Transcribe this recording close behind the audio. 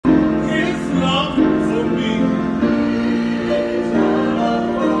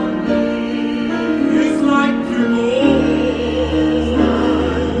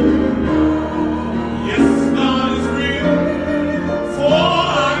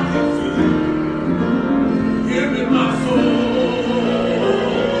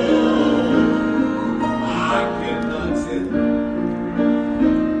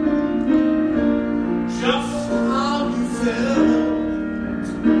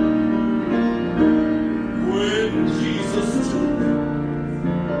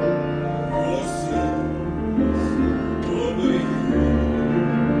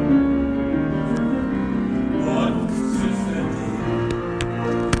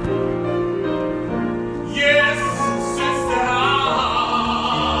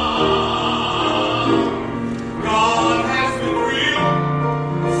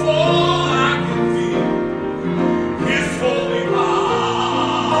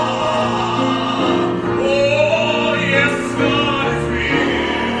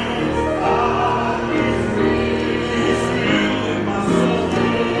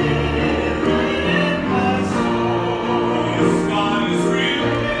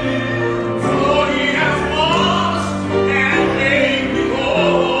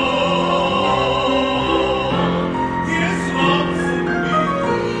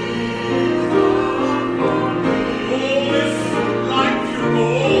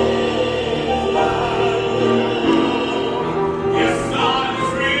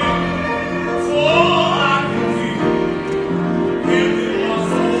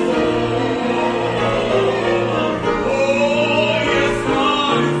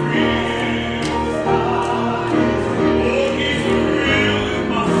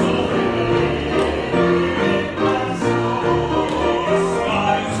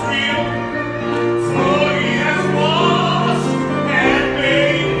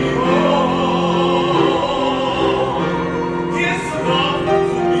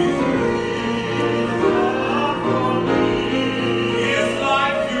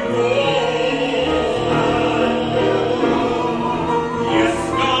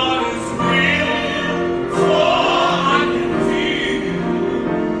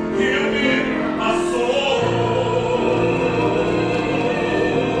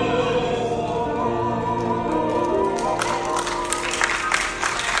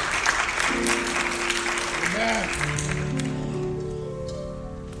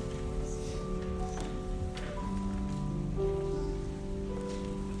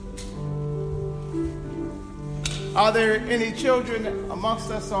Are there any children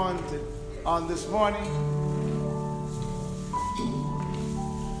amongst us on this morning?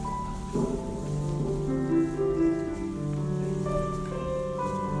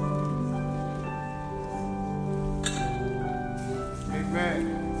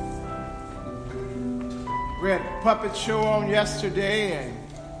 Amen. We had a puppet show on yesterday, and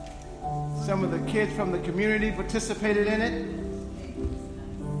some of the kids from the community participated in it.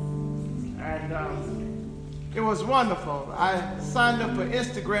 And it was wonderful. I signed up for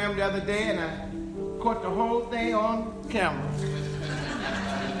Instagram the other day, and I caught the whole thing on camera.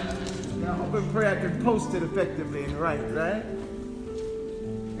 And I hope and pray I can post it effectively and right?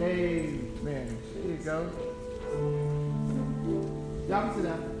 Amen. There you go. Y'all can sit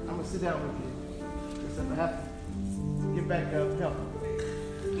down. I'm going to sit down with you. Except I have to get back up, help.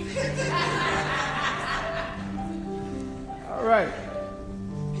 All right.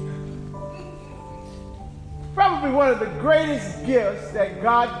 Probably one of the greatest gifts that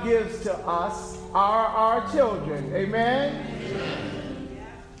God gives to us are our children. Amen?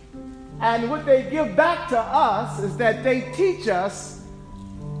 And what they give back to us is that they teach us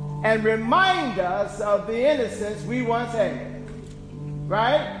and remind us of the innocence we once had.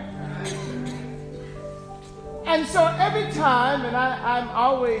 Right? And so every time, and I'm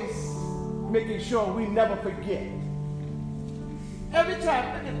always making sure we never forget. Every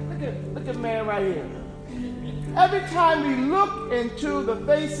time, look at man right here. Every time we look into the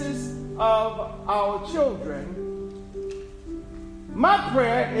faces of our children, my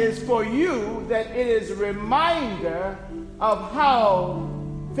prayer is for you that it is a reminder of how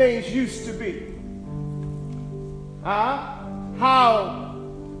things used to be. How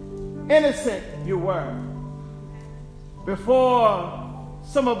innocent you were before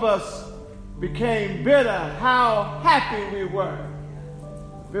some of us became bitter, how happy we were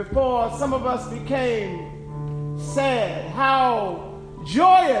before some of us became sad, how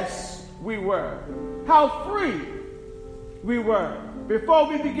joyous we were, how free we were before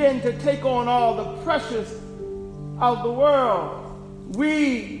we began to take on all the pressures of the world.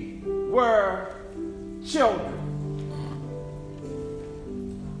 We were children.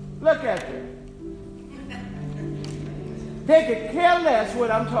 Look at them. They could care less what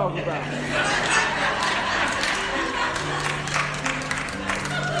I'm talking about.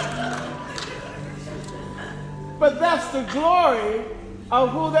 But that's the glory of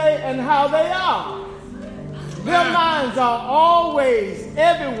who they and how they are. Their minds are always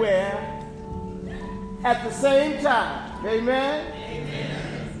everywhere at the same time. Amen?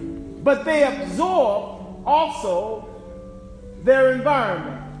 Amen. But they absorb also their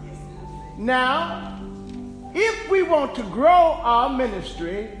environment. Now, if we want to grow our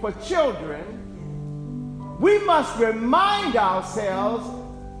ministry for children, we must remind ourselves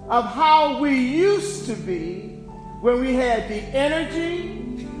of how we used to be when we had the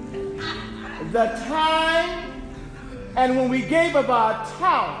energy, the time, and when we gave of our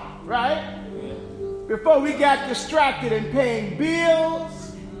talent, right? Before we got distracted in paying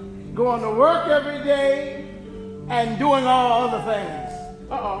bills, going to work every day, and doing all other things.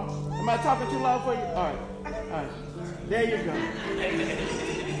 Uh-oh. Am I talking too loud for you? All right. There you go.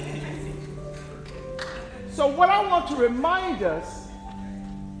 So what I want to remind us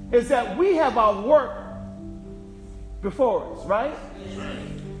is that we have our work before us, right?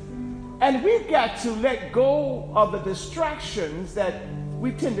 And we've got to let go of the distractions that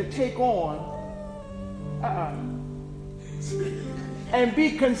we tend to take on and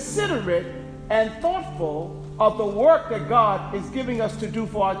be considerate and thoughtful of the work that God is giving us to do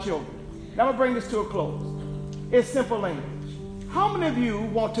for our children. Now I'm going to bring this to a close. It's simple language. How many of you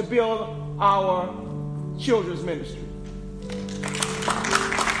want to build our children's ministry?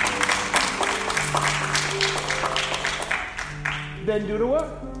 Then do the work.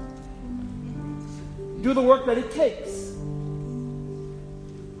 Do the work that it takes.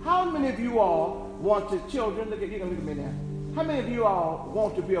 How many of you all want to, children, you're going to look at me now. How many of you all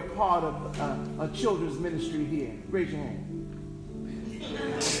want to be a part of a children's ministry here? Raise your hand.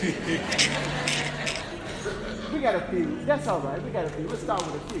 We got a few. That's all right. We got a few. Let's start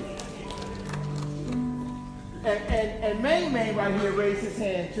with a few. And Main right here raised his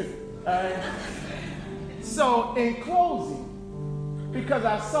hand too. All right. So in closing, because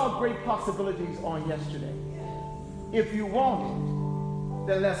I saw great possibilities on yesterday, if you want it,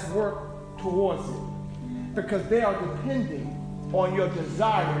 then let's work towards it. Because they are depending on your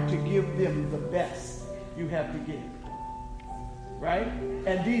desire to give them the best you have to give. Right?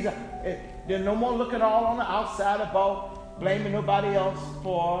 And these are, there's no more looking all on the outside about blaming nobody else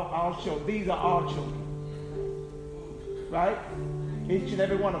for our children. These are our children. Right? Each and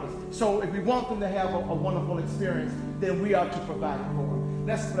every one of us. So if we want them to have a wonderful experience, then we are to provide it for them.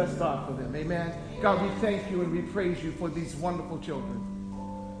 Let's bless God for them. Amen. God, we thank you and we praise you for these wonderful children.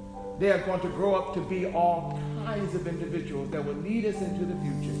 They are going to grow up to be all kinds of individuals that will lead us into the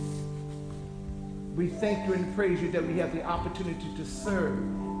future. We thank you and praise you that we have the opportunity to serve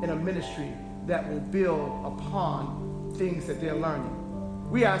in a ministry that will build upon things that they're learning.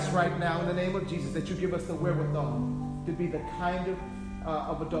 We ask right now in the name of Jesus that you give us the wherewithal to be the kind of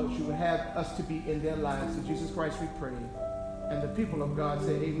adults you would have us to be in their lives. In Jesus Christ we pray. And the people of God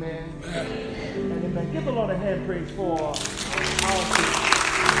say amen, and amen. Give the Lord a hand praise for our people.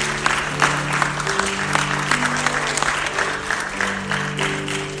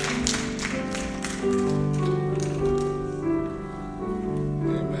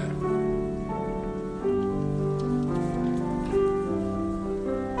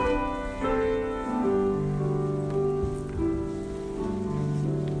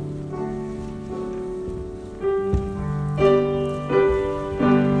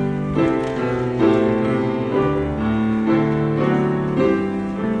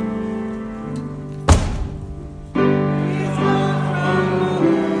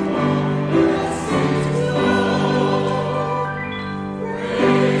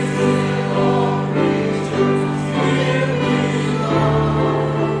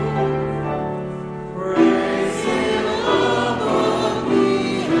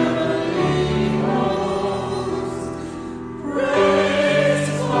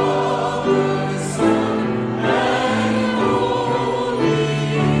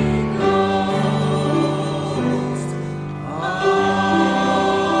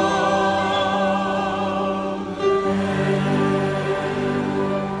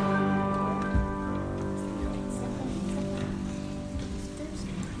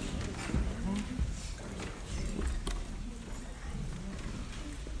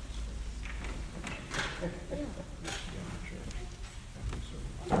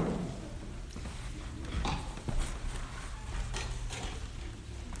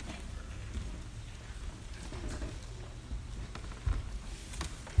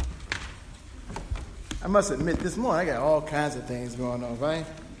 I must admit, this morning I got all kinds of things going on, right?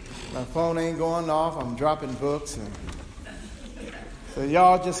 My phone ain't going off. I'm dropping books. So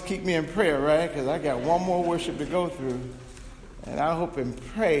y'all just keep me in prayer, right? Because I got one more worship to go through. And I hope and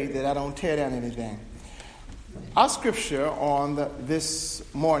pray that I don't tear down anything. Our scripture on this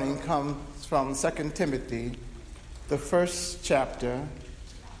morning comes from 2 Timothy, the first chapter,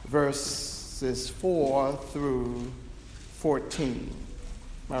 verses 4 through 14.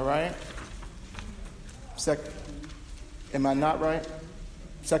 Am I right? Am I not right?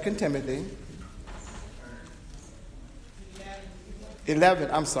 2 Timothy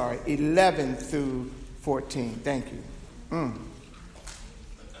 11 through 14. Thank you.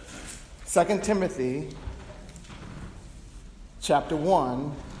 2 Timothy chapter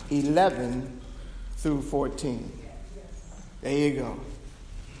 1, 11 through 14. There you go.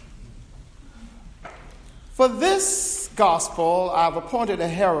 For this gospel I've appointed a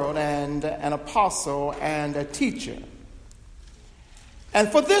herald and an apostle and a teacher. And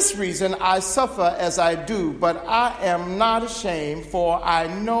for this reason I suffer as I do, but I am not ashamed, for I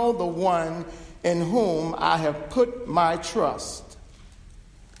know the one in whom I have put my trust.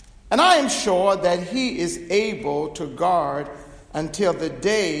 And I am sure that he is able to guard until the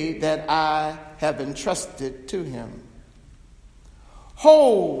day that I have entrusted to him.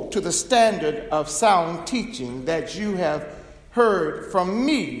 Hold to the standard of sound teaching that you have heard from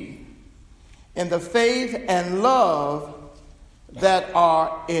me in the faith and love that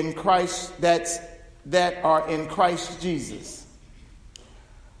are in Christ Jesus.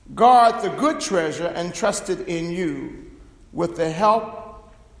 Guard the good treasure entrusted in you with the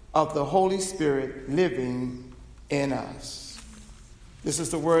help of the Holy Spirit living in us. This is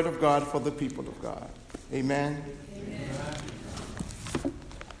the word of God for the people of God. Amen. Amen.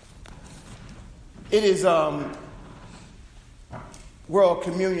 It is World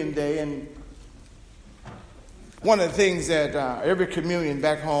Communion Day, and one of the things that every communion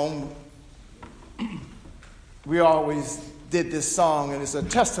back home, we always did this song, and it's a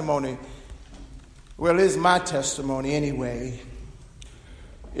testimony. Well, it is my testimony anyway.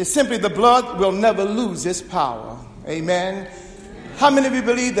 It's simply the blood will never lose its power. Amen. How many of you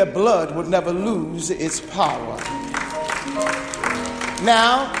believe that blood would never lose its power?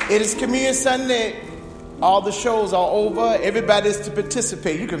 Now, it is Communion Sunday. All the shows are over. Everybody is to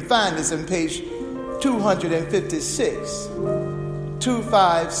participate. You can find this on page 256.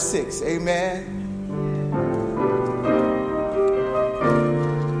 256. Amen.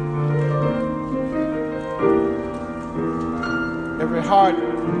 Every heart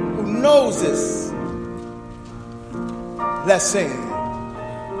who knows this. Let's sing.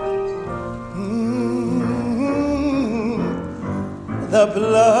 The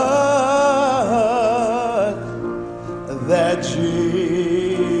blood that Jesus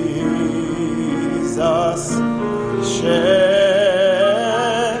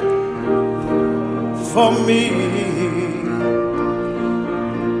shed for me.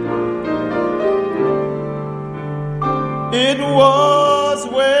 It was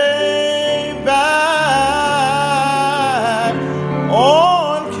way back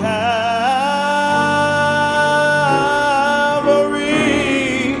on Calvary.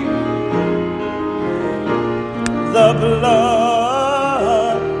 The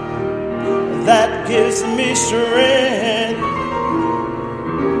blood that gives me strength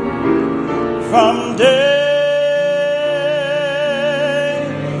from day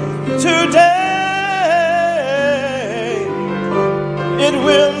to day. It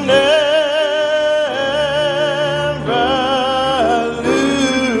will never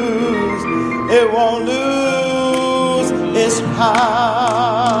lose. It won't lose its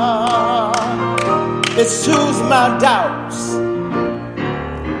power. It soothes my doubts.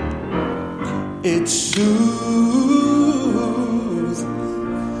 It soothes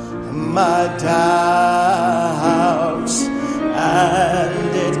my doubts,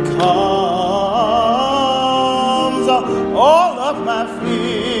 and it calms all of my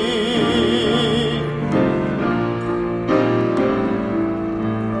fear,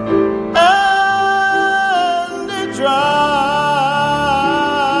 and it dries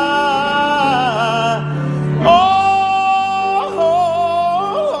all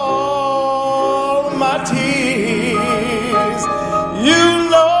my tears. You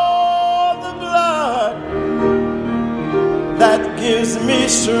know the blood that gives me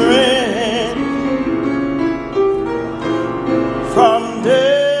strength from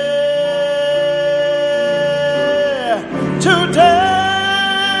day to day.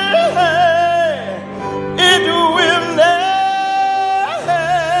 It will never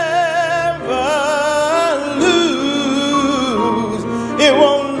lose. It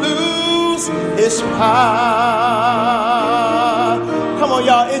won't lose its power. Come on,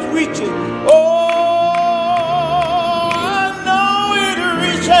 y'all, it reaches. Oh, I know it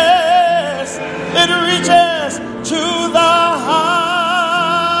reaches. It reaches to the highest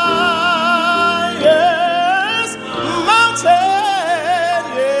mountain.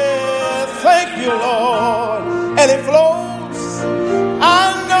 Yeah, thank you, Lord. And it flows. I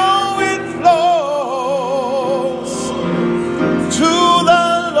know it flows to the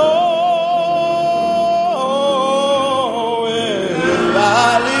lowest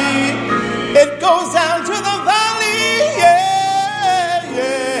valley. It goes down to the valley. Yeah,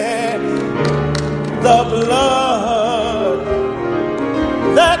 yeah. The blood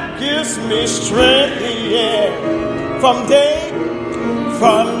that gives me strength, yeah, from day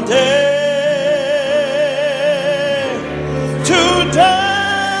to day.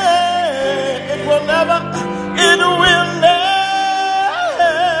 It will never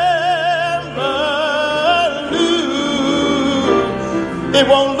lose. It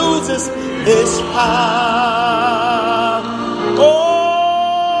won't lose its power. Oh,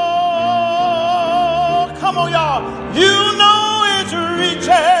 come on, y'all. You know it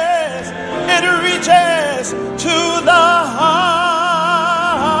reaches to the highest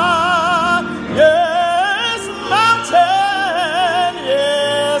mountain.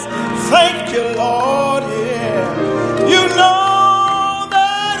 Yes, thank you, Lord. Yeah, you know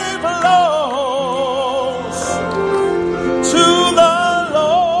that it flows to the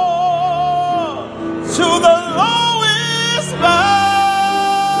lowest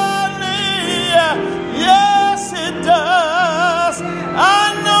valley. Yes, it does. I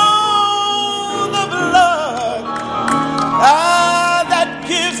know the blood that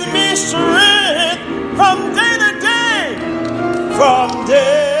gives me strength from day to day, from day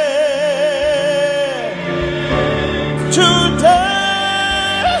to day.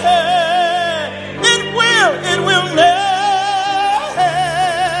 It will never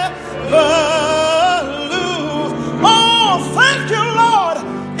lose. Oh, thank you, Lord.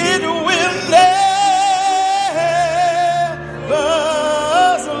 It will never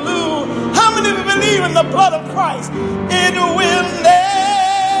lose. How many of you believe in the blood of Christ? It will never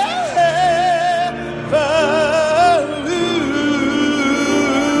lose.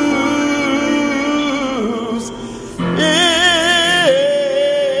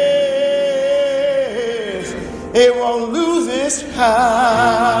 It won't lose its power.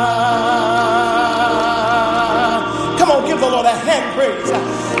 Come on, give the Lord a hand praise.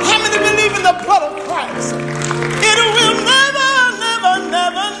 How many believe in the blood of Christ? It will never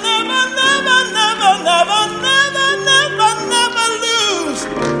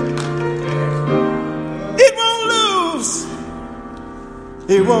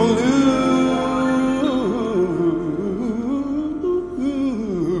It won't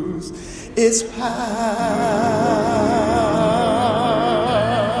lose its power.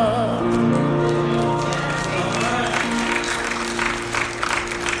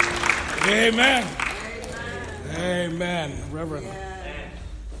 Amen. Amen. Reverend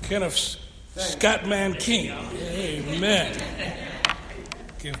Kenneth Scottman King. Amen.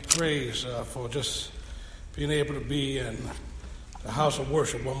 Give praise for just being able to be in the house of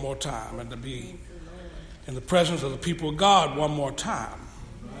worship one more time and to be in the presence of the people of God one more time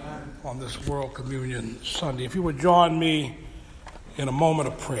on this World Communion Sunday. If you would join me in a moment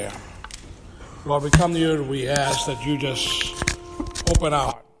of prayer. Lord, we come to you and we ask that you just open our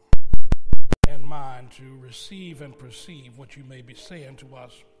heart and mind to receive and perceive what you may be saying to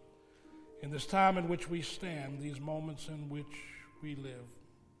us in this time in which we stand, these moments in which we live.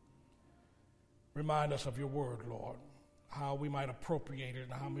 Remind us of your word, Lord, how we might appropriate it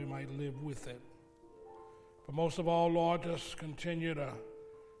and how we might live with it. But most of all, Lord, just continue to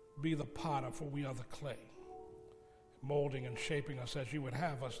be the potter, for we are the clay, molding and shaping us as you would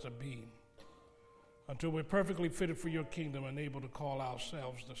have us to be, until we're perfectly fitted for your kingdom and able to call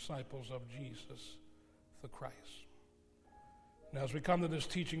ourselves disciples of Jesus the Christ. Now, as we come to this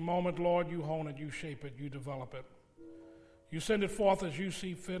teaching moment, Lord, you hone it, you shape it, you develop it. You send it forth as you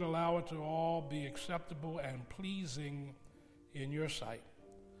see fit. Allow it to all be acceptable and pleasing in your sight,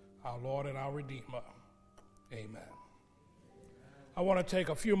 our Lord and our Redeemer. Amen. I want to take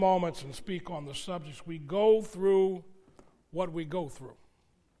a few moments and speak on the subjects. We go through what we go through.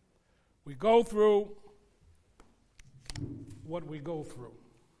 We go through what we go through.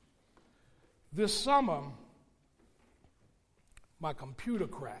 This summer, my computer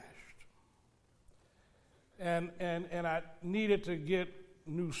crashed. And I needed to get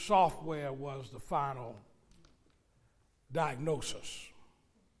new software was the final diagnosis.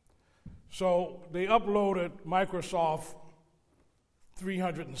 So they uploaded Microsoft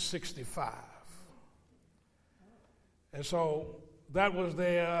 365. And so that was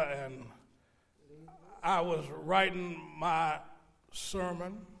there, and I was writing my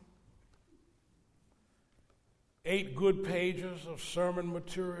sermon, 8 good pages of sermon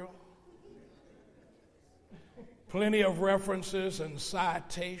material, plenty of references and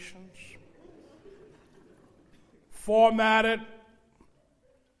citations, formatted,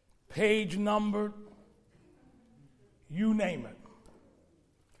 page numbered, you name it.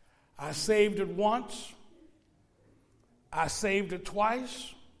 I saved it once. I saved it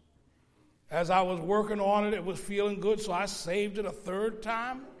twice. As I was working on it, it was feeling good, so I saved it a third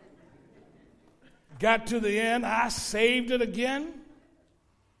time. Got to the end, I saved it again.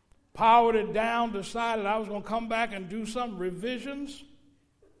 Powered it down, decided I was going to come back and do some revisions,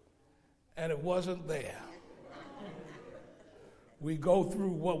 and it wasn't there. We go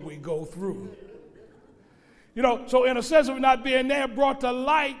through what we go through. You know, so in a sense of not being there, brought to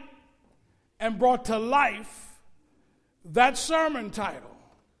light and brought to life that sermon title.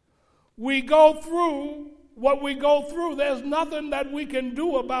 We go through what we go through. There's nothing that we can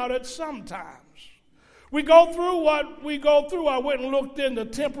do about it sometimes. We go through what we go through. I went and looked in the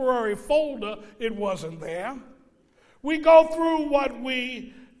temporary folder. It wasn't there. We go through what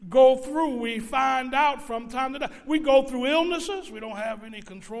we go through. We find out from time to time. We go through illnesses. We don't have any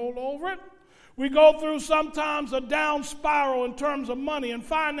control over it. We go through sometimes a down spiral in terms of money and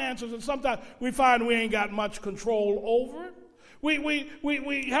finances, and sometimes we find we ain't got much control over it.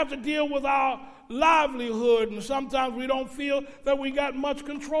 We have to deal with our livelihood, and sometimes we don't feel that we got much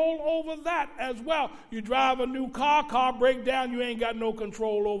control over that as well. You drive a new car break down, you ain't got no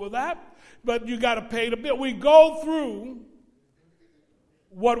control over that, but you got to pay the bill. We go through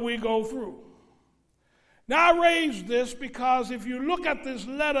what we go through. Now, I raise this because if you look at this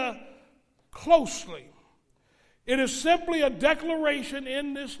letter closely, it is simply a declaration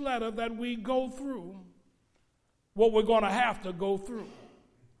in this letter that we go through what we're going to have to go through.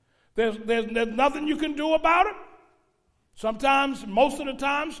 There's nothing you can do about it. Sometimes, most of the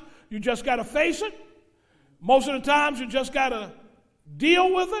times, you just got to face it. Most of the times, you just got to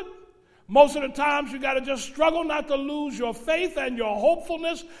deal with it. Most of the times, you got to just struggle not to lose your faith and your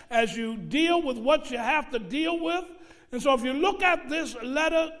hopefulness as you deal with what you have to deal with. And so if you look at this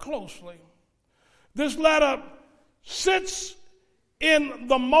letter closely, this letter sits in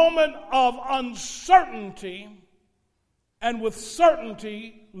the moment of uncertainty, and with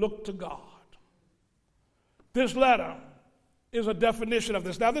certainty, look to God. This letter is a definition of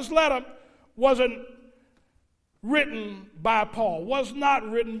this. Now, this letter wasn't written by Paul, was not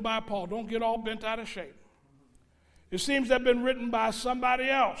written by Paul. Don't get all bent out of shape. It seems to have been written by somebody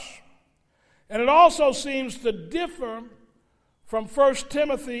else. And it also seems to differ from 1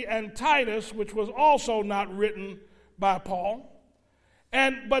 Timothy and Titus, which was also not written by Paul.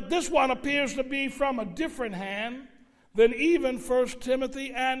 But this one appears to be from a different hand than even 1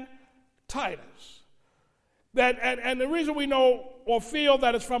 Timothy and Titus. And the reason we know or feel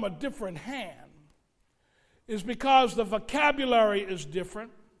that it's from a different hand is because the vocabulary is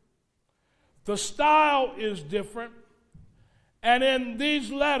different, the style is different, and in these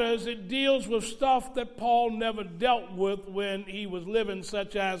letters it deals with stuff that Paul never dealt with when he was living,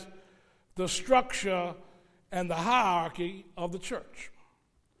 such as the structure and the hierarchy of the church,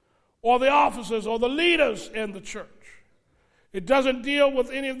 or the officers or the leaders in the church. It doesn't deal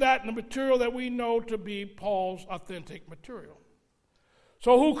with any of that in the material that we know to be Paul's authentic material.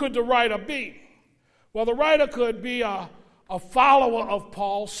 So who could the writer be? Well, the writer could be a follower of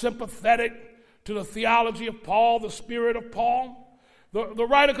Paul, sympathetic to the theology of Paul, the spirit of Paul. The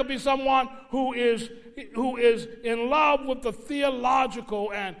writer could be someone who is in love with the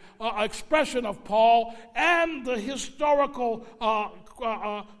theological and expression of Paul and the historical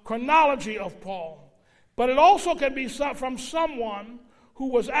chronology of Paul. But it also can be from someone who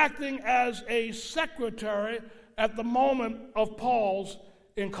was acting as a secretary at the moment of Paul's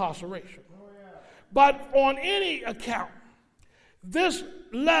incarceration. But on any account, this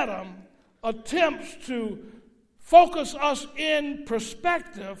letter attempts to focus us in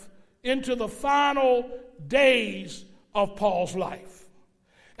perspective into the final days of Paul's life.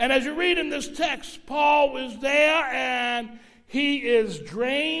 And as you read in this text, Paul is there and he is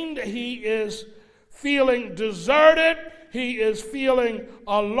drained, he is feeling deserted, he is feeling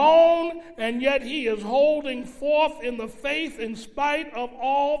alone, and yet he is holding forth in the faith in spite of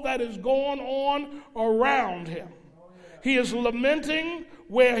all that is going on around him. He is lamenting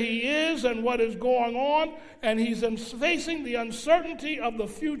where he is and what is going on, and he's facing the uncertainty of the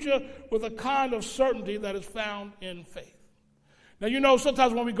future with a kind of certainty that is found in faith. Now, you know,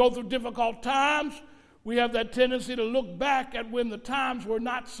 sometimes when we go through difficult times, we have that tendency to look back at when the times were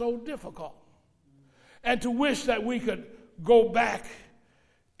not so difficult and to wish that we could go back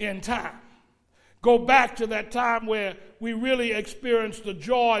in time. Go back to that time where we really experienced the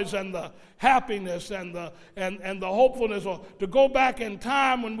joys and the happiness and the hopefulness, or to go back in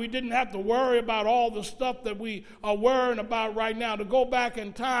time when we didn't have to worry about all the stuff that we are worrying about right now, to go back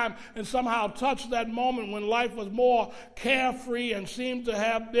in time and somehow touch that moment when life was more carefree and seemed to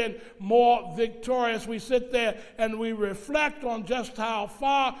have been more victorious. We sit there and we reflect on just how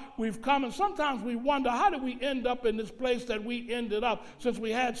far we've come, and sometimes we wonder, how did we end up in this place that we ended up, since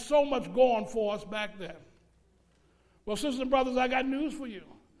we had so much going for us back then? Well, sisters and brothers, I got news for you.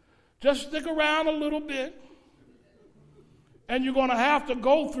 Just stick around a little bit, and you're going to have to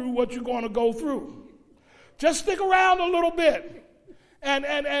go through what you're going to go through. Just stick around a little bit.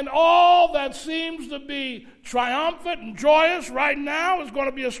 And all that seems to be triumphant and joyous right now is going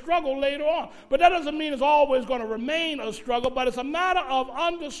to be a struggle later on. But that doesn't mean it's always going to remain a struggle, but it's a matter of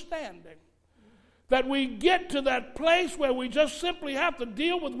understanding that we get to that place where we just simply have to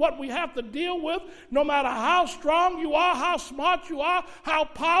deal with what we have to deal with, no matter how strong you are, how smart you are, how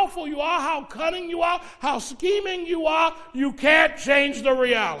powerful you are, how cunning you are, how scheming you are. You can't change the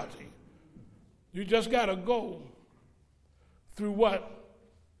reality. You just got to go through what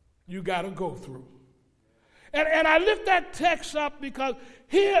you got to go through. And I lift that text up because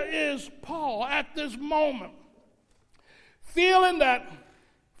here is Paul at this moment, feeling that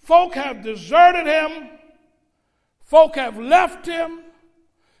folk have deserted him. Folk have left him.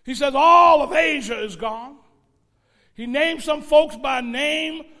 He says all of Asia is gone. He named some folks by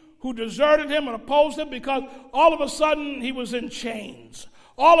name who deserted him and opposed him because all of a sudden he was in chains.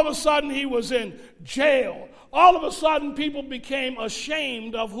 All of a sudden he was in jail. All of a sudden people became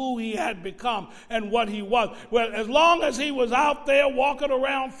ashamed of who he had become and what he was. Well, as long as he was out there walking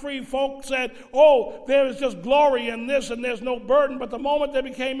around free, folks said, oh, there is just glory in this and there's no burden. But the moment there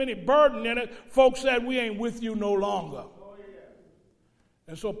became any burden in it, folks said, we ain't with you no longer.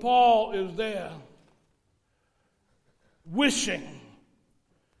 And so Paul is there wishing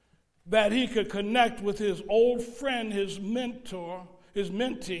that he could connect with his old friend, his mentor, his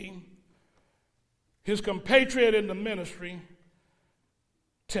mentee, his compatriot in the ministry,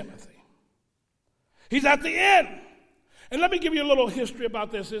 Timothy. He's at the end. And let me give you a little history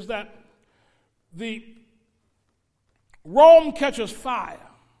about this, is that Rome catches fire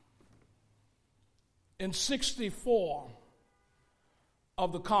in 64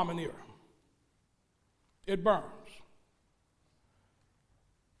 of the Common Era. It burns.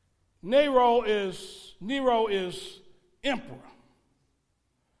 Nero is emperor.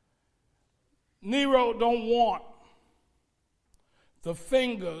 Nero don't want the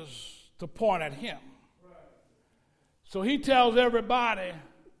fingers to point at him. So he tells everybody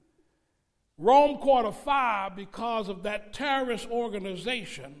Rome caught a fire because of that terrorist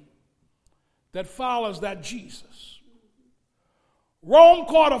organization that follows that Jesus. Rome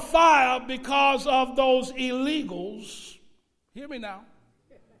caught a fire because of those illegals. Hear me now.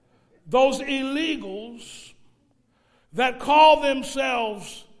 Those illegals that call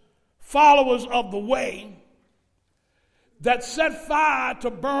themselves followers of the way, that set fire to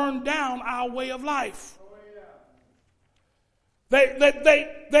burn down our way of life.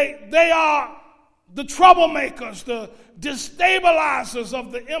 They are the troublemakers, the destabilizers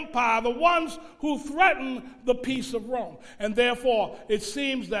of the empire, the ones who threaten the peace of Rome. And therefore, it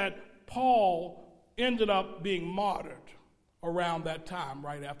seems that Paul ended up being martyred around that time,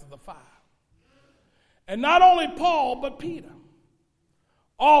 right after the fire. And not only Paul, but Peter,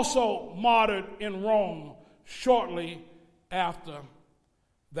 also martyred in Rome shortly after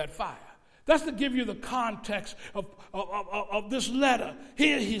that fire. That's to give you the context of this letter.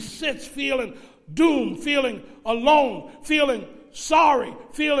 Here he sits feeling doomed, feeling alone, feeling sorry,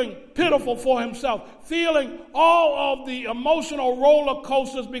 feeling pitiful for himself, feeling all of the emotional roller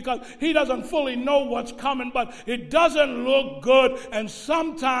coasters because he doesn't fully know what's coming, but it doesn't look good, and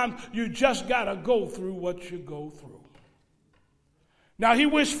sometimes you just got to go through what you go through. Now, he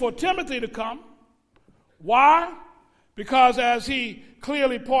wished for Timothy to come. Why? Because as he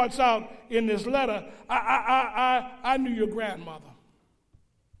clearly points out in this letter, I knew your grandmother.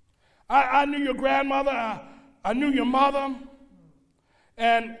 I knew your grandmother. I knew your mother.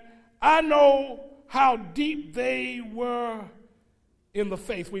 And I know how deep they were in the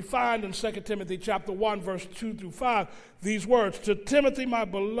faith. We find in 2 Timothy chapter 1, verse 2 through 5, these words, "To Timothy, my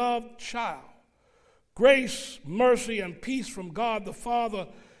beloved child, grace, mercy, and peace from God the Father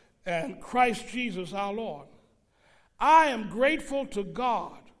and Christ Jesus our Lord. I am grateful to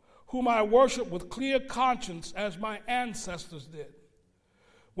God, whom I worship with clear conscience as my ancestors did.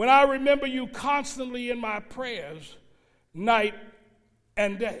 When I remember you constantly in my prayers, night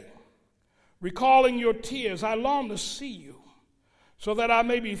and day. Recalling your tears, I long to see you, so that I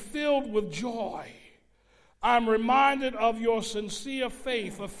may be filled with joy. I'm reminded of your sincere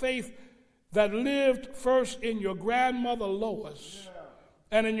faith, a faith that lived first in your grandmother Lois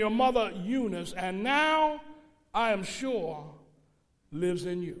and in your mother Eunice, and now I am sure lives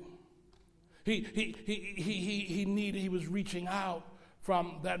in you." He was reaching out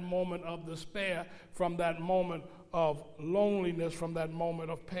from that moment of despair, from that moment of loneliness, from that moment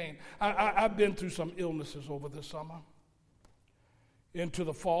of pain. I've been through some illnesses over the summer, into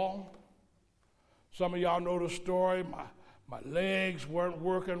the fall. Some of y'all know the story. My legs weren't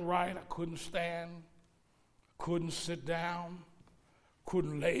working right. I couldn't stand, couldn't sit down,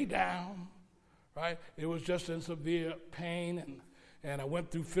 couldn't lay down. Right? It was just in severe pain, and I went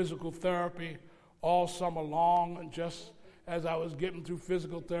through physical therapy all summer long, and just as I was getting through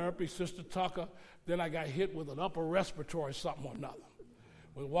physical therapy, Sister Tucker, then I got hit with an upper respiratory something or another.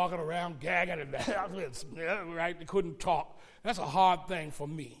 Was walking around gagging and right? They couldn't talk. That's a hard thing for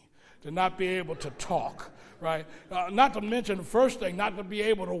me, to not be able to talk, right? Not to mention the first thing, not to be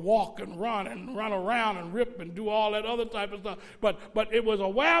able to walk and run around and rip and do all that other type of stuff. But it was a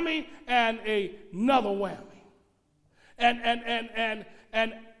whammy and another whammy.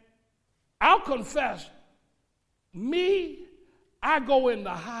 And I'll confess, I go into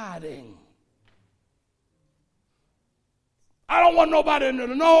hiding. I don't want nobody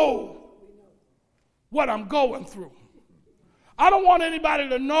to know what I'm going through. I don't want anybody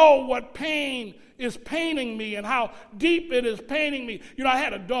to know what pain is paining me and how deep it is paining me. You know, I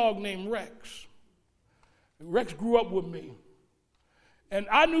had a dog named Rex. Rex grew up with me. And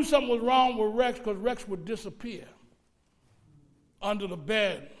I knew something was wrong with Rex because Rex would disappear under the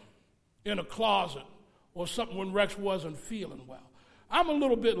bed, in a closet, or something when Rex wasn't feeling well. I'm a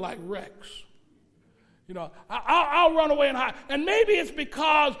little bit like Rex. You know, I'll run away and hide. And maybe it's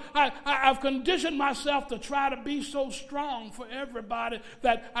because I've conditioned myself to try to be so strong for everybody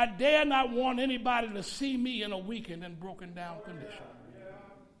that I dare not want anybody to see me in a weakened and broken down condition.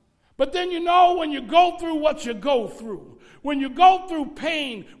 But then, you know, when you go through what you go through, when you go through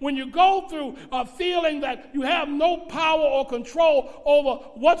pain, when you go through a feeling that you have no power or control over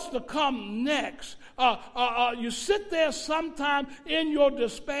what's to come next, you sit there sometime in your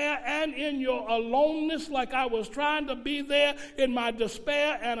despair and in your aloneness, like I was trying to be there in my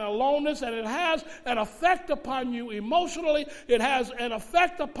despair and aloneness, and it has an effect upon you emotionally, it has an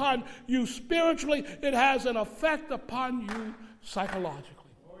effect upon you spiritually, it has an effect upon you psychologically.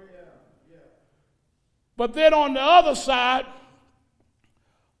 But then on the other side,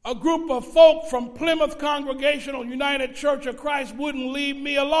 a group of folk from Plymouth Congregational United Church of Christ wouldn't leave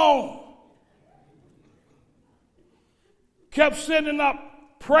me alone. kept sending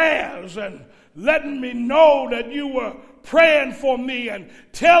up prayers and letting me know that you were praying for me and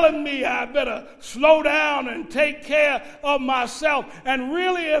telling me I better slow down and take care of myself, and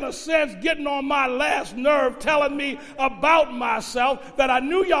really, in a sense, getting on my last nerve, telling me about myself, that I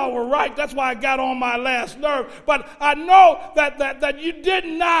knew y'all were right. That's why I got on my last nerve. But I know that you did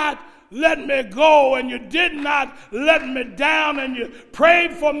not let me go, and you did not let me down, and you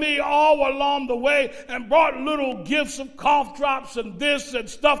prayed for me all along the way and brought little gifts of cough drops and this and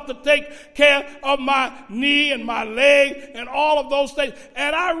stuff to take care of my knee and my leg and all of those things.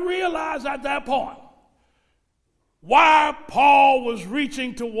 And I realized at that point why Paul was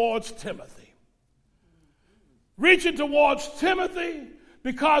reaching towards Timothy. Reaching towards Timothy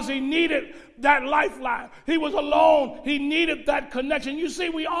because he needed that lifeline. He was alone. He needed that connection. You see,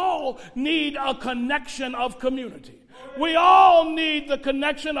 we all need a connection of community. We all need the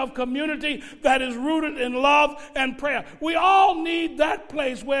connection of community that is rooted in love and prayer. We all need that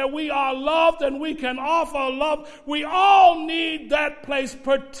place where we are loved and we can offer love. We all need that place,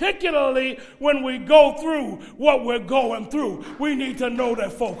 particularly when we go through what we're going through. We need to know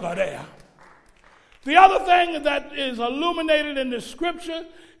that folk are there. The other thing that is illuminated in this scripture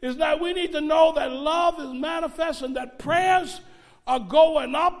is that we need to know that love is manifest and that prayers are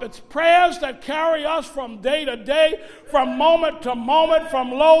going up. It's prayers that carry us from day to day, from moment to moment,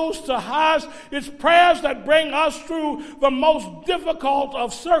 from lows to highs. It's prayers that bring us through the most difficult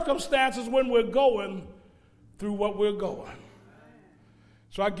of circumstances when we're going through what we're going.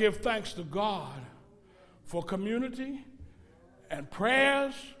 So I give thanks to God for community and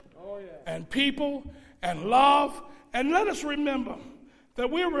prayers and people and love. And let us remember that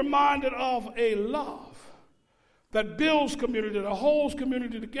we're reminded of a love that builds community, that holds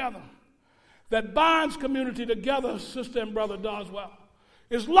community together, that binds community together, sister and brother Doswell.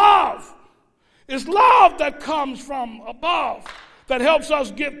 It's love. It's love that comes from above that helps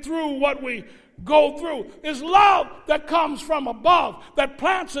us get through what we go through. It's love that comes from above, that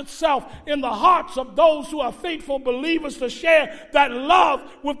plants itself in the hearts of those who are faithful believers to share that love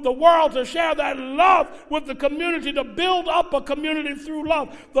with the world, to share that love with the community, to build up a community through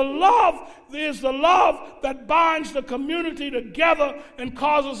love. The love is the love that binds the community together and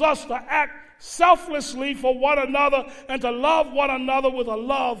causes us to act selflessly for one another and to love one another with a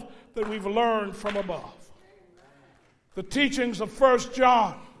love that we've learned from above. The teachings of 1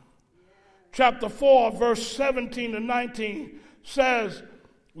 John Chapter 4, verse 17 to 19 says,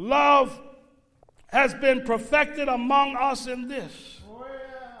 love has been perfected among us in this,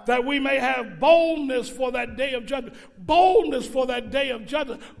 that we may have boldness for that day of judgment. Boldness for that day of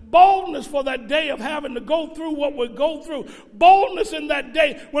judgment. Boldness for that day of having to go through what we go through. Boldness in that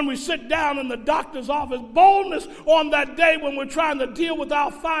day when we sit down in the doctor's office. Boldness on that day when we're trying to deal with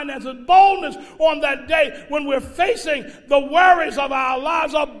our finances. Boldness on that day when we're facing the worries of our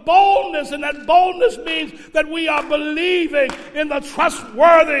lives. A boldness, and that boldness means that we are believing in the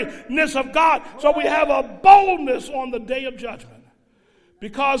trustworthiness of God. So we have a boldness on the day of judgment.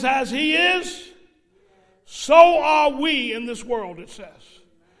 Because as he is, so are we in this world, it says.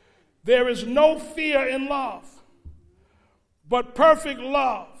 There is no fear in love, but perfect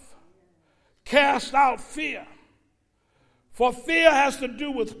love casts out fear. For fear has to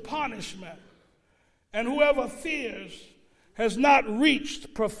do with punishment, and whoever fears has not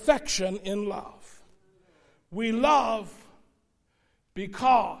reached perfection in love. We love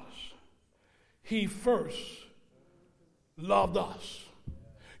because he first loved us.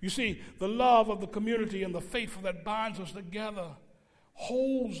 You see, the love of the community and the faithful that binds us together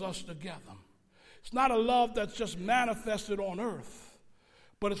holds us together. It's not a love that's just manifested on earth,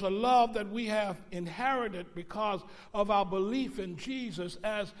 but it's a love that we have inherited because of our belief in Jesus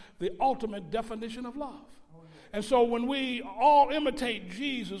as the ultimate definition of love. And so when we all imitate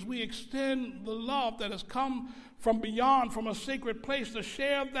Jesus, we extend the love that has come from beyond, from a sacred place, to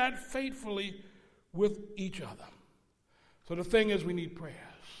share that faithfully with each other. So the thing is, we need prayers.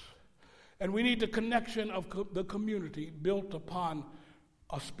 And we need the connection of the community built upon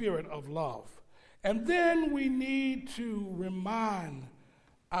a spirit of love. And then we need to remind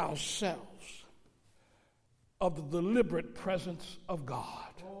ourselves of the deliberate presence of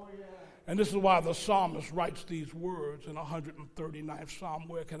God. And this is why the psalmist writes these words in 139th Psalm,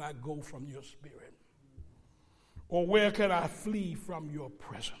 where can I go from your spirit? Or where can I flee from your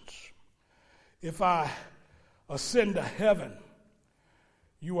presence? If I ascend to heaven,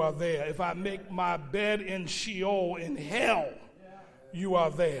 you are there. If I make my bed in Sheol, in hell, you are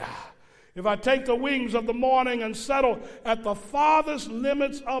there. If I take the wings of the morning and settle at the farthest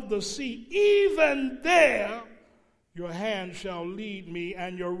limits of the sea, even there Your hand shall lead me,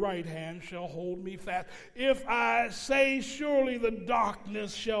 and your right hand shall hold me fast. If I say, surely the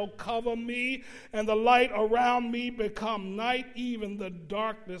darkness shall cover me, and the light around me become night, even the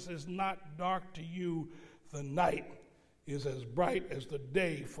darkness is not dark to you. The night is as bright as the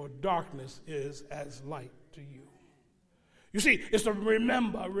day, for darkness is as light to you. You see, it's to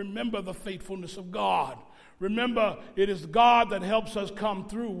remember the faithfulness of God. Remember, it is God that helps us come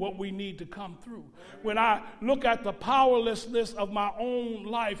through what we need to come through. When I look at the powerlessness of my own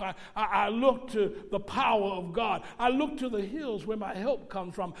life, I look to the power of God. I look to the hills where my help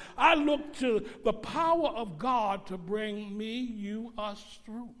comes from. I look to the power of God to bring me, you, us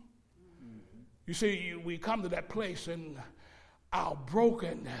through. You see, we come to that place in our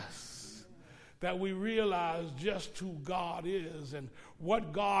brokenness that we realize just who God is and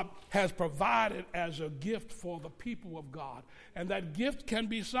what God has provided as a gift for the people of God. And that gift can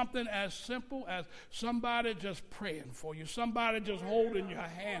be something as simple as somebody just praying for you, somebody just holding your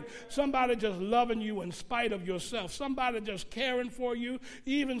hand, somebody just loving you in spite of yourself, somebody just caring for you,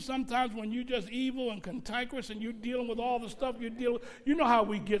 even sometimes when you're just evil and cantankerous and you're dealing with all the stuff you deal with. You know how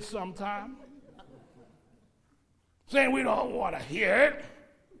we get sometimes. Saying we don't want to hear it.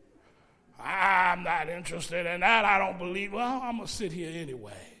 I'm not interested in that. I don't believe. Well, I'm going to sit here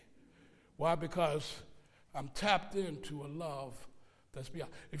anyway. Why? Because I'm tapped into a love that's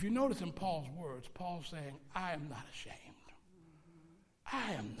beyond. If you notice in Paul's words, Paul's saying, I am not ashamed.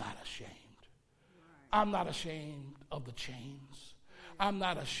 I am not ashamed. I'm not ashamed of the chains. I'm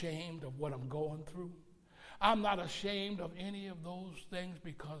not ashamed of what I'm going through. I'm not ashamed of any of those things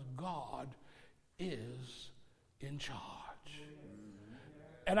because God is in charge.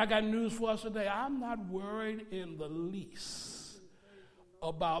 And I got news for us today. I'm not worried in the least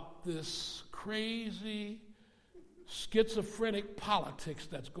about this crazy schizophrenic politics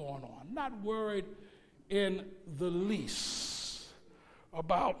that's going on. Not worried in the least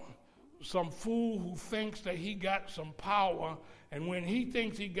about some fool who thinks that he got some power, and when he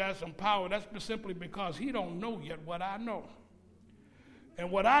thinks he got some power, that's simply because he don't know yet what I know. And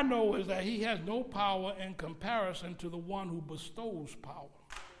what I know is that he has no power in comparison to the one who bestows power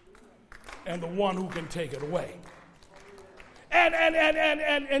and the one who can take it away.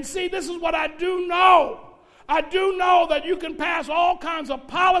 And see, this is what I do know. I do know that you can pass all kinds of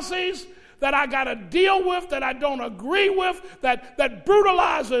policies that I got to deal with, that I don't agree with, that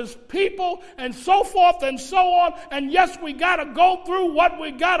brutalizes people and so forth and so on. And yes, we got to go through what we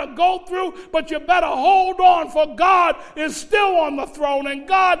got to go through, but you better hold on, for God is still on the throne, and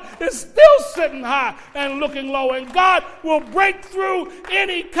God is still sitting high and looking low, and God will break through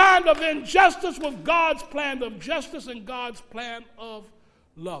any kind of injustice with God's plan of justice and God's plan of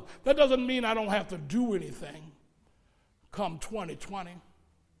love. That doesn't mean I don't have to do anything come 2020.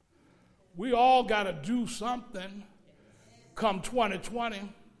 We all got to do something come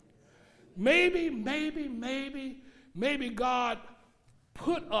 2020. Maybe God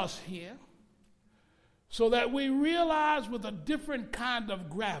put us here so that we realize with a different kind of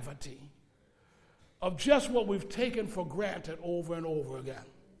gravity of just what we've taken for granted over and over again.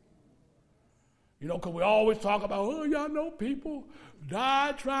 You know, because we always talk about, oh, y'all know people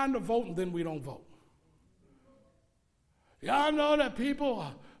died trying to vote and then we don't vote. Y'all know that people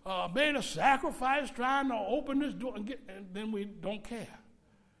made a sacrifice trying to open this door and then we don't care.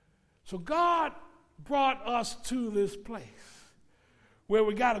 So God brought us to this place where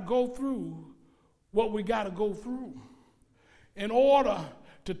we got to go through what we got to go through in order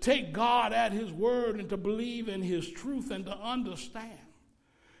to take God at his word and to believe in his truth and to understand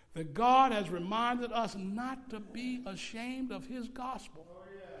that God has reminded us not to be ashamed of his gospel.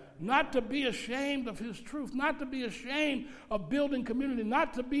 Not to be ashamed of his truth, not to be ashamed of building community,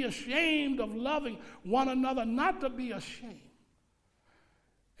 not to be ashamed of loving one another, not to be ashamed,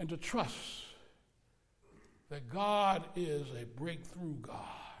 and to trust that God is a breakthrough God,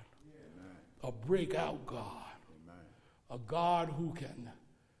 a breakout God, a God who can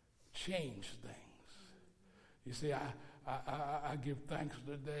change things. You see, I give thanks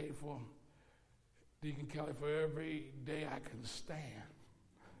today for Deacon Kelly for every day I can stand.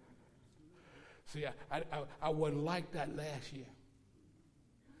 See, I wasn't like that last year.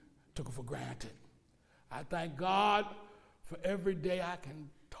 Took it for granted. I thank God for every day I can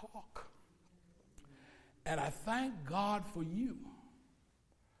talk. And I thank God for you.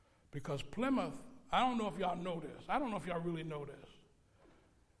 Because Plymouth, I don't know if y'all know this. I don't know if y'all really know this.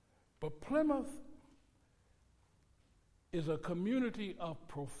 But Plymouth is a community of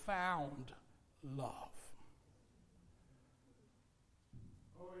profound love.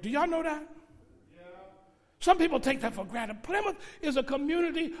 Do y'all know that? Some people take that for granted. Plymouth is a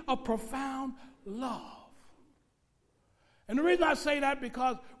community of profound love. And the reason I say that,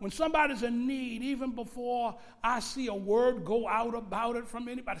 because when somebody's in need, even before I see a word go out about it from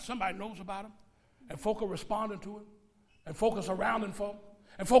anybody, somebody knows about it, and folk are responding to it, and folk are surrounding folk,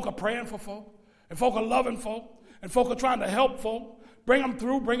 and folk are praying for folk, and folk are loving folk, and folk are trying to help folk, bring them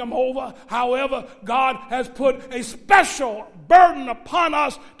through, bring them over. However, God has put a special burden upon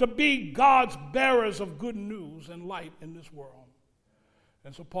us to be God's bearers of good news and light in this world.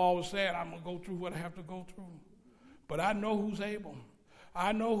 And so Paul was saying, I'm going to go through what I have to go through. But I know who's able.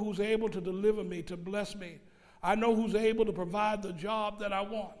 I know who's able to deliver me, to bless me. I know who's able to provide the job that I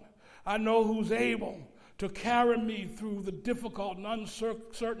want. I know who's able to carry me through the difficult and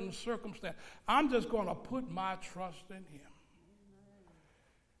uncertain circumstance. I'm just going to put my trust in him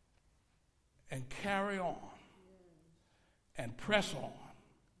and carry on and press on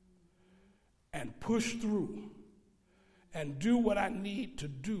and push through and do what I need to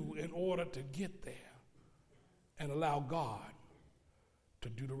do in order to get there and allow God to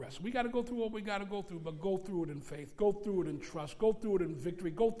do the rest. We got to go through what we got to go through, but go through it in faith. Go through it in trust. Go through it in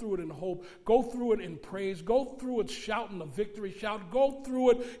victory. Go through it in hope. Go through it in praise. Go through it shouting a victory shout. Go through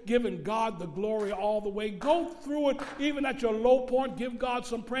it giving God the glory all the way. Go through it even at your low point, give God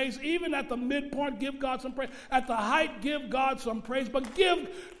some praise. Even at the midpoint, give God some praise. At the height, give God some praise. But give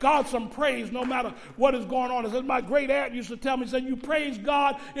God some praise no matter what is going on. As my great aunt used to tell me, said, you praise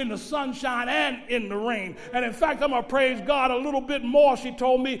God in the sunshine and in the rain. And in fact, I'm going to praise God a little bit more, she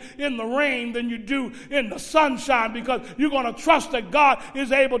told me, in the rain than you do in the sunshine, because you're going to trust that God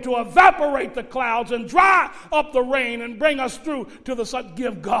is able to evaporate the clouds and dry up the rain and bring us through to the sun.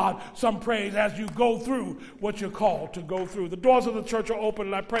 Give God some praise as you go through what you're called to go through. The doors of the church are open,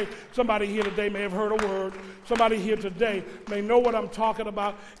 and I pray somebody here today may have heard a word. Somebody here today may know what I'm talking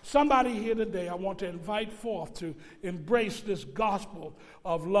about. Somebody here today I want to invite forth to embrace this gospel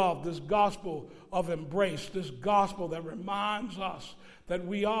of love, this gospel of embrace, this gospel that reminds us that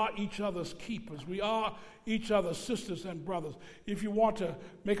we are each other's keepers. We are each other's sisters and brothers. If you want to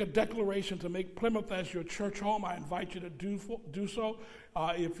make a declaration to make Plymouth as your church home, I invite you to do so.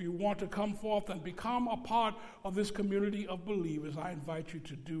 If you want to come forth and become a part of this community of believers, I invite you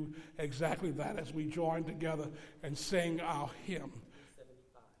to do exactly that as we join together and sing our hymn.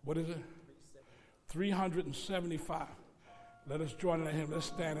 What is it? 375. Let us join in the hymn. Let's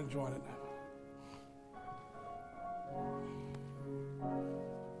stand and join it now.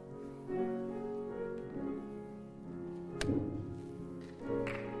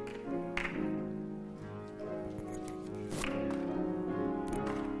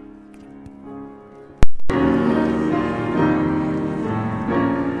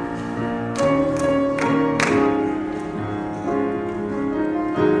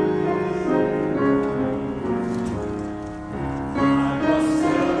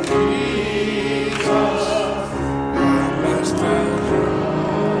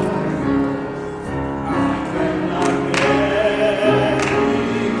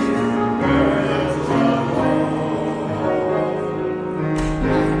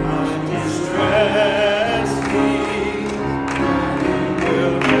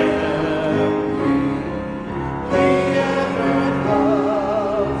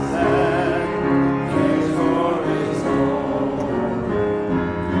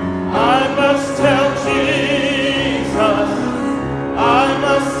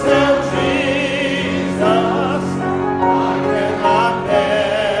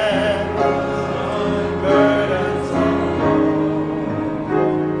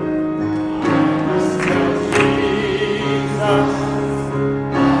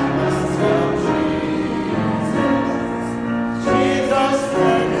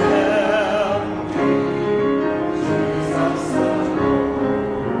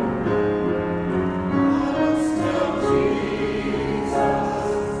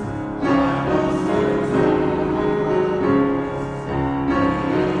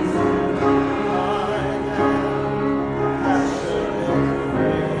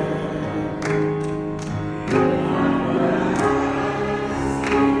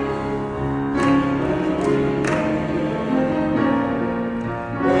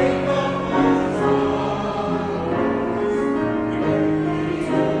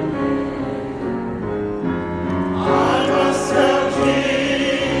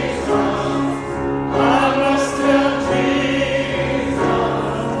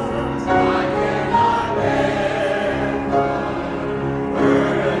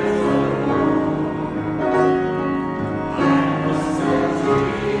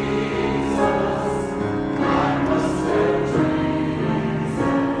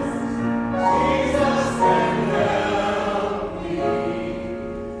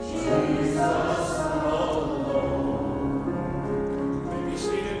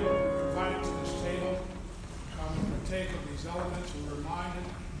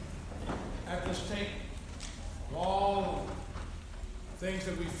 this table, all the things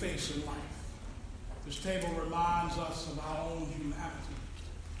that we face in life. This table reminds us of our own humanity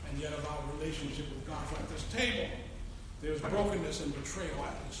and yet of our relationship with God. For at this table, there's brokenness and betrayal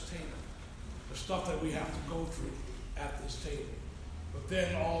at this table. The stuff that we have to go through at this table. But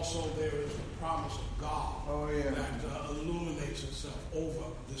then also there is the promise of God that illuminates itself over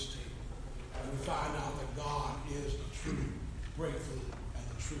this table. And we find out that God is the true breakthrough and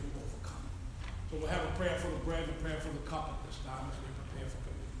the true overcomer. So we'll have a prayer for the bread and a prayer for the cup at this time as we prepare for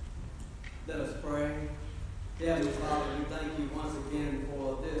communion. Let us pray. Heavenly Father, we thank you once again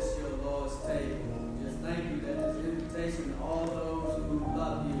for this, your Lord's table. Just thank you that this invitation to all those who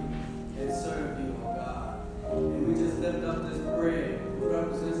love you and serve you, oh God. And we just lift up this bread, which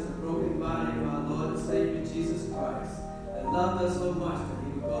represents the broken body of our Lord and Savior Jesus Christ, that loved us so much that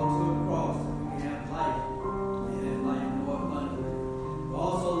he would go to a cross that we can have life and have life more abundantly. We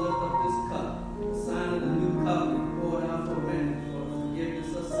also lift up this cup, the sign of the new covenant poured out for men for the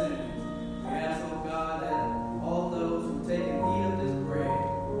forgiveness of sins. We ask, oh God, that all those who take and eat of this bread,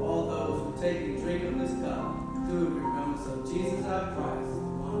 all those who take and drink of this cup, do it in remembrance of Jesus our Christ, the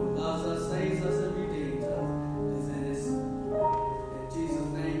one who loves us, saves us, and redeems us. In Jesus'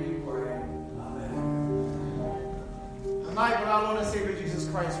 name we pray. Amen. The night when our Lord and Savior Jesus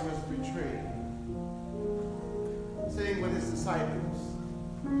Christ was betrayed, sitting with his disciples,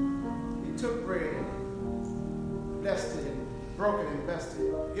 he took bread, blessed it, broke it and blessed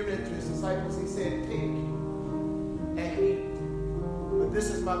it, given it to his disciples. He said, take and eat, but this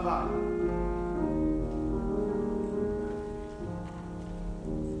is my body.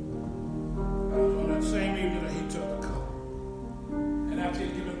 On that same evening that he took the cup, and after he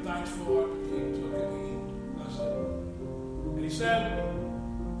had given thanks for it, he took it and he blessed it. And he said,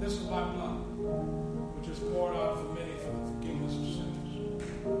 this is my blood, which is poured out for many for the forgiveness of sins.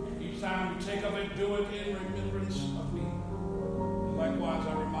 Each time you take of it, do it in remembrance of me. And likewise, I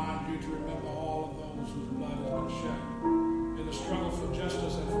remind you to remember all of those whose blood has been shed in the struggle for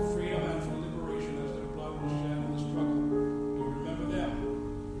justice and for freedom and for liberation, as their blood was shed in the struggle. You remember them.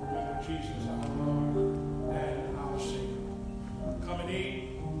 Remember Jesus, our Lord and our Savior. Come and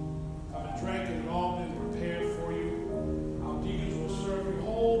eat, come and drink, and it's all been prepared for you. Our deacons will serve you.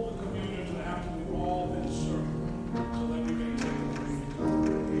 Hold the communion until after we've all been served, so that we may take the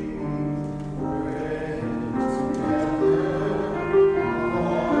communion.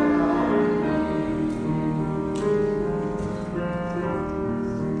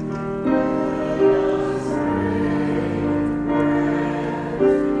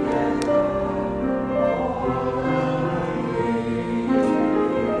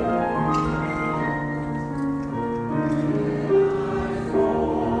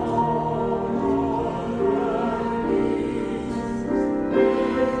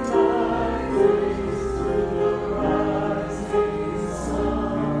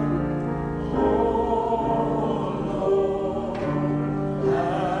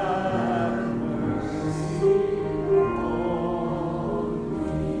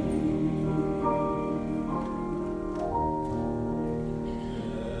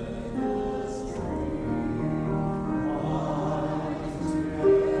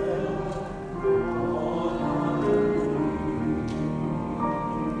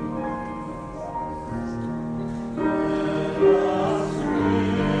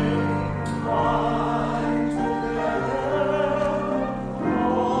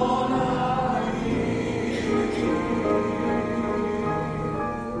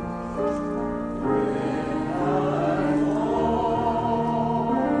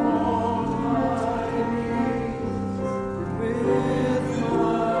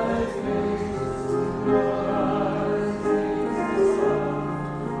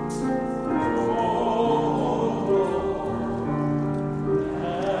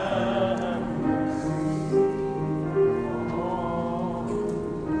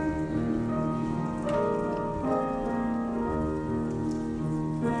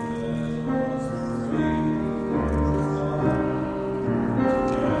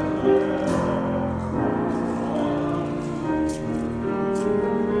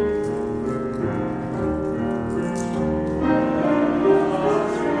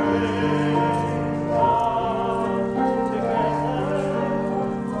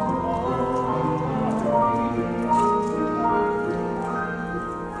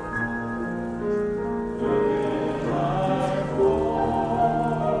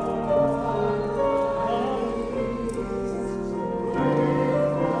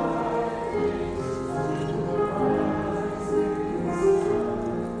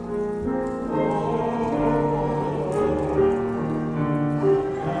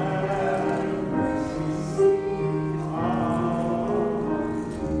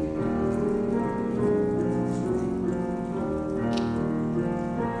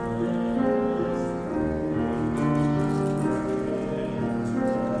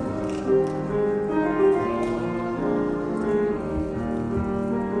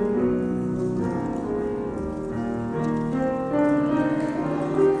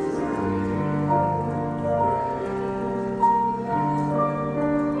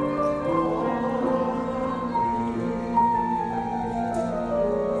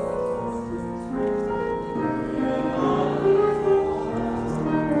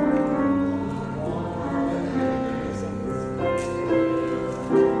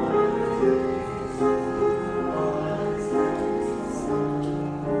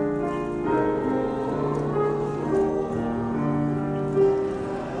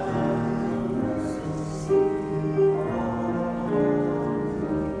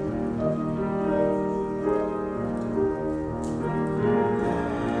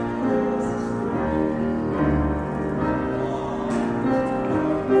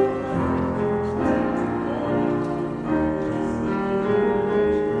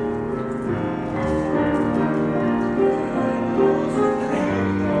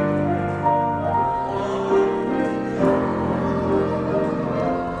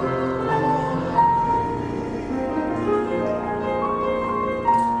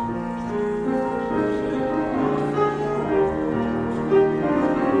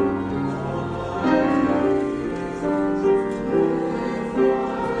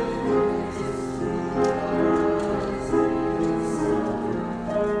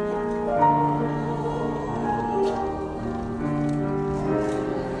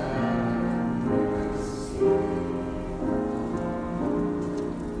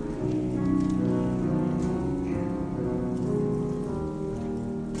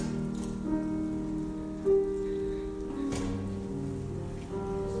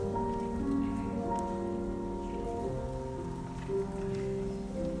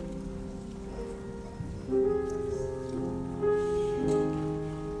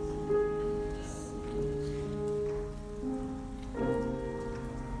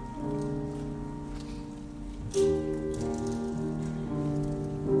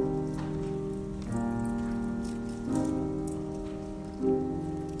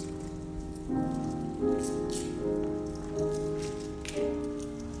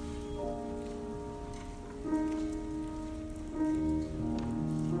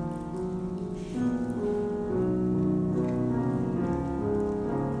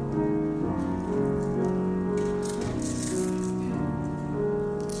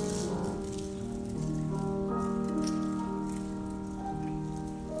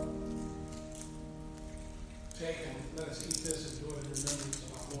 in remembrance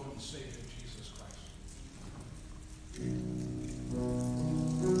of our Lord and Savior, Jesus Christ.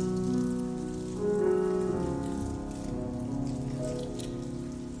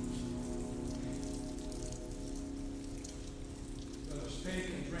 Let us take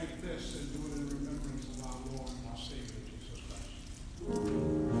and drink this and do it in remembrance of our Lord and our Savior, Jesus Christ.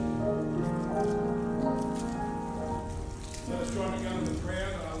 Let us join together in the prayer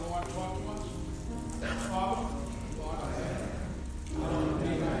that our Lord taught to us. Father, Lord of heaven, hallowed be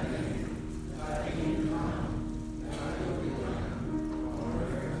thy name. Thy kingdom come, thy will be done, on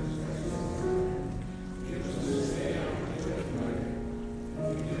earth as it is in heaven. Give us this day our daily bread, and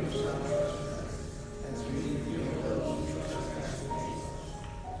forgive us our trespasses, as we forgive those who trespass against us.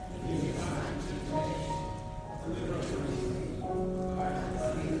 Lead us not into temptation, but deliver us from evil. Thy is the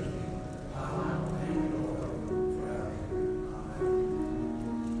kingdom, power, and glory, forever. Amen.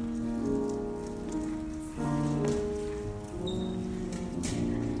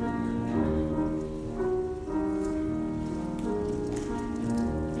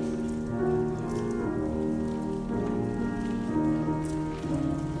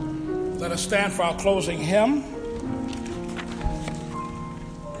 Let us stand for our closing hymn.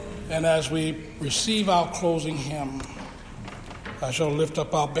 And as we receive our closing hymn, I shall lift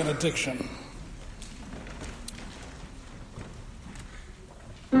up our benediction.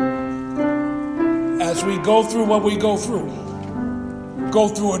 As we go through what we go through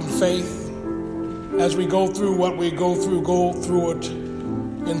it in faith. As we go through what we go through it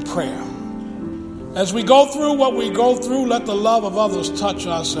in prayer. As we go through what we go through, let the love of others touch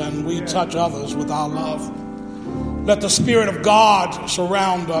us and we touch others with our love. Let the Spirit of God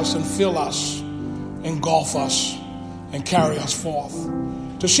surround us and fill us, engulf us, and carry us forth.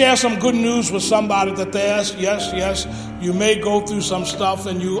 To share some good news with somebody that there's, yes, you may go through some stuff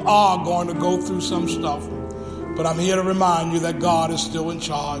and you are going to go through some stuff. But I'm here to remind you that God is still in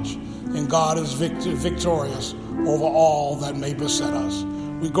charge and God is victorious over all that may beset us.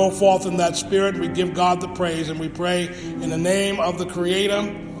 We go forth in that spirit, we give God the praise, and we pray in the name of the Creator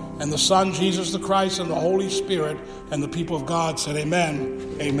and the Son, Jesus the Christ, and the Holy Spirit, and the people of God said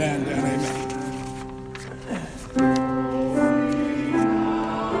amen, amen, and amen.